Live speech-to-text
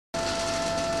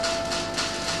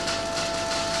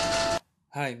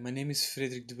Hi, my name is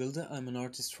Frederik De Wilde. I'm an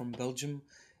artist from Belgium,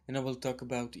 and I will talk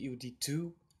about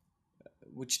EOD2,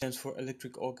 which stands for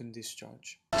electric organ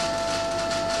discharge.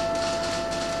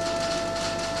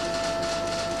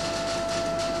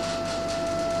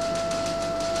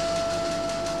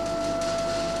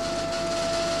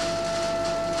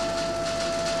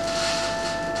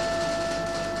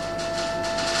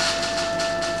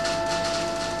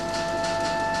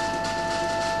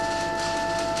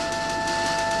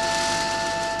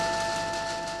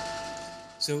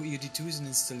 So EOD2 is an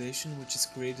installation which is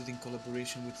created in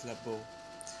collaboration with Labo.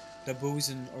 Labo is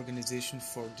an organization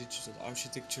for digital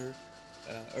architecture,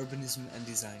 urbanism and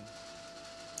design.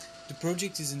 The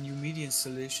project is a new media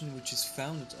installation which is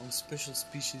founded on special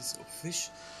species of fish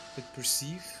that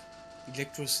perceive,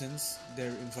 electro-sense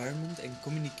their environment and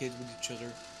communicate with each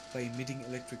other by emitting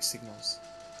electric signals,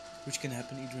 which can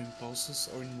happen either in pulses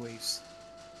or in waves.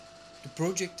 The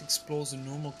project explores the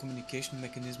normal communication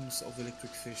mechanisms of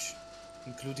electric fish,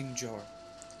 including jar,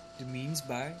 the means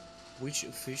by which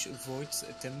a fish avoids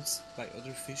attempts by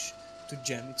other fish to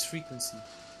jam its frequency.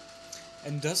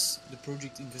 And thus, the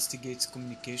project investigates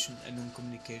communication and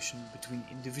non-communication between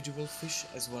individual fish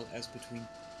as well as between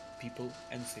people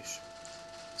and fish.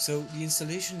 So, the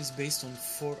installation is based on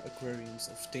 4 aquariums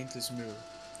of taintless mirror,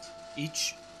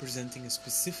 each presenting a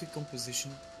specific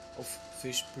composition of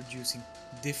fish producing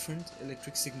different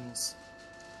electric signals.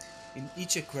 In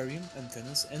each aquarium,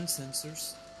 antennas and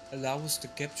sensors allow us to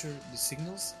capture the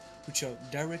signals, which are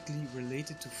directly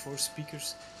related to 4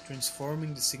 speakers,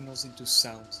 transforming the signals into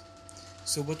sound.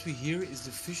 So what we hear is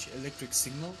the fish electric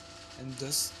signal and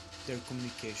thus their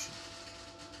communication.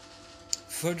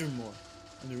 Furthermore,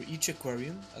 under each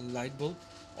aquarium, a light bulb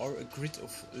or a grid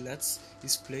of LEDs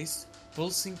is placed,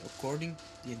 pulsing according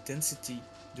to the intensity,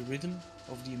 the rhythm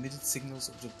of the emitted signals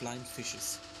of the blind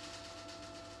fishes.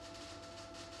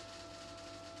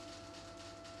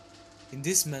 In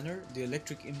this manner, the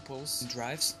electric impulse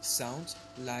drives sound,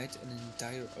 light and an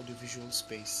entire audiovisual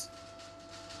space.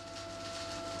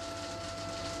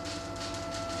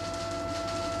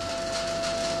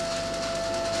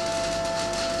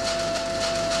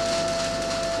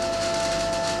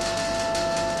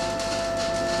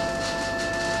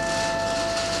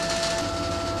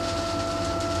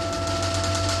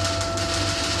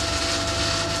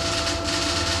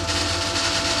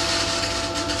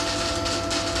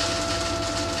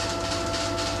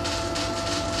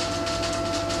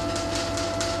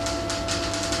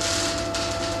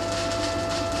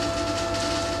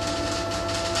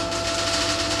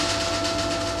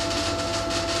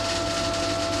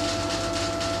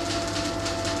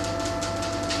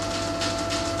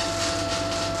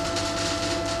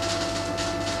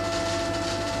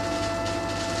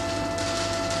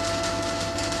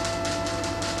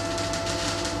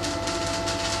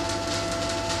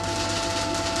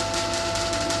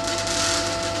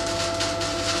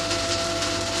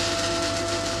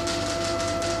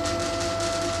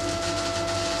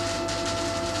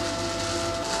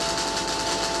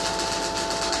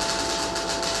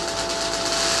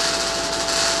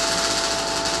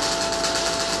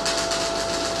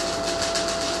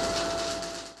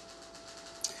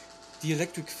 The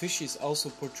electric fish is also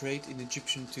portrayed in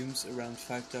Egyptian tombs around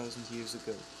 5,000 years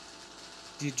ago.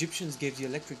 The Egyptians gave the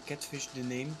electric catfish the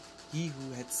name "he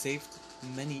who had saved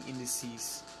many in the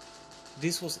seas."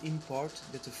 This was in part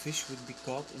that the fish would be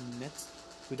caught in a net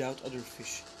without other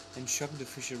fish and shock the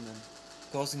fishermen,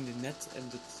 causing the net and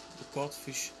the caught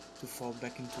fish to fall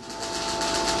back into the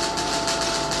water.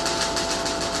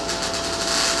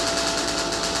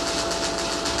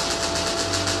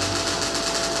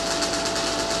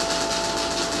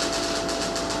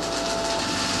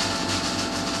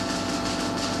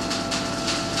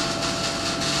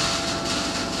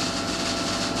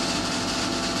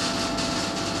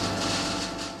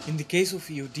 In the case of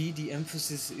EOD, the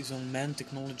emphasis is on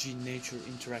man-technology-nature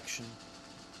interaction.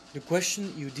 The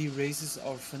question EOD raises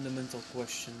are fundamental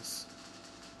questions.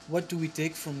 What do we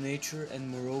take from nature and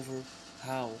moreover,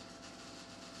 how?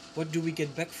 What do we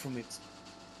get back from it?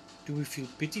 Do we feel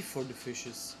pity for the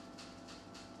fishes?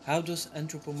 How does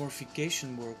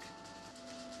anthropomorphication work?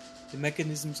 The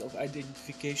mechanisms of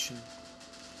identification.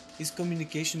 Is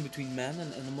communication between man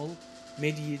and animal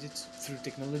mediated through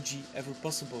technology ever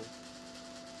possible?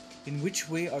 In which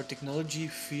way are technology,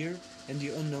 fear, and the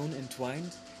unknown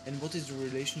entwined, and what is the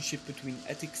relationship between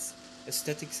ethics,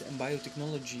 aesthetics, and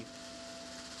biotechnology?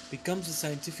 Becomes the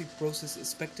scientific process a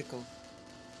spectacle?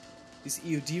 Is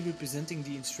EOD representing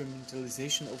the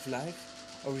instrumentalization of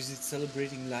life, or is it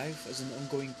celebrating life as an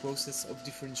ongoing process of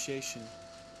differentiation?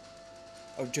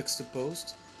 Or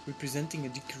juxtaposed, representing a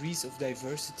decrease of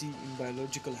diversity in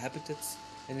biological habitats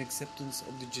and acceptance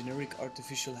of the generic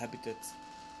artificial habitat.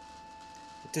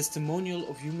 A testimonial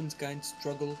of humankind's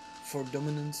struggle for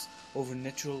dominance over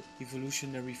natural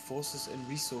evolutionary forces and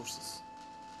resources.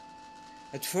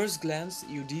 At first glance,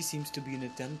 EOD seems to be an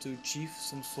attempt to achieve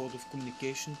some sort of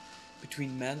communication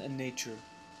between man and nature,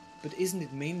 but isn't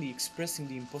it mainly expressing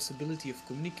the impossibility of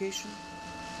communication?